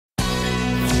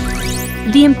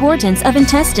The importance of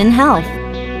intestine health.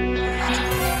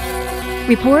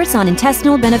 Reports on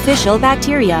intestinal beneficial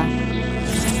bacteria.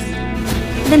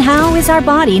 Then how is our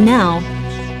body now?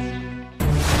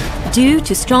 Due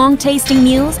to strong tasting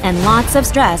meals and lots of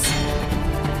stress.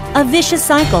 A vicious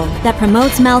cycle that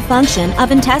promotes malfunction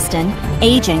of intestine,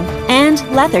 aging, and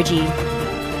lethargy.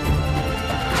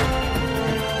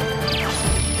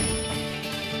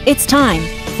 It's time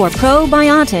for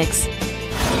probiotics.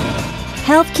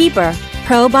 Health Keeper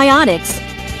Probiotics.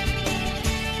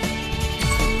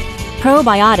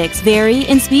 Probiotics vary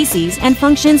in species and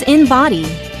functions in body.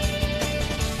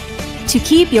 To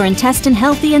keep your intestine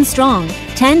healthy and strong,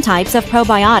 10 types of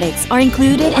probiotics are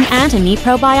included in Atomy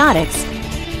Probiotics.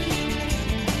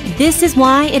 This is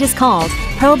why it is called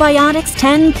Probiotics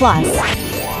 10 Plus.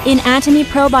 In Atomy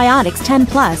Probiotics 10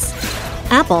 Plus,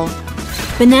 apple,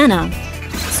 banana,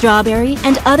 strawberry,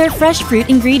 and other fresh fruit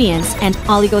ingredients and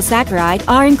oligosaccharide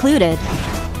are included.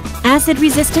 Acid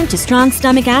resistant to strong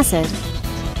stomach acid.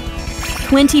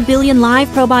 20 billion live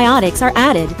probiotics are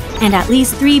added, and at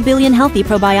least 3 billion healthy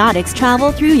probiotics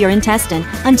travel through your intestine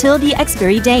until the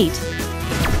expiry date.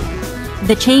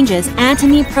 The changes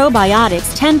Atomy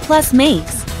Probiotics 10 Plus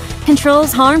makes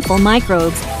controls harmful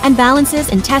microbes and balances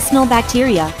intestinal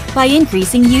bacteria by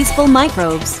increasing useful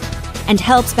microbes, and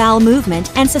helps bowel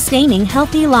movement and sustaining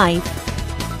healthy life.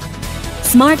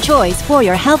 Smart choice for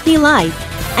your healthy life.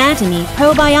 Atomy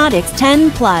Probiotics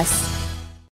 10 Plus.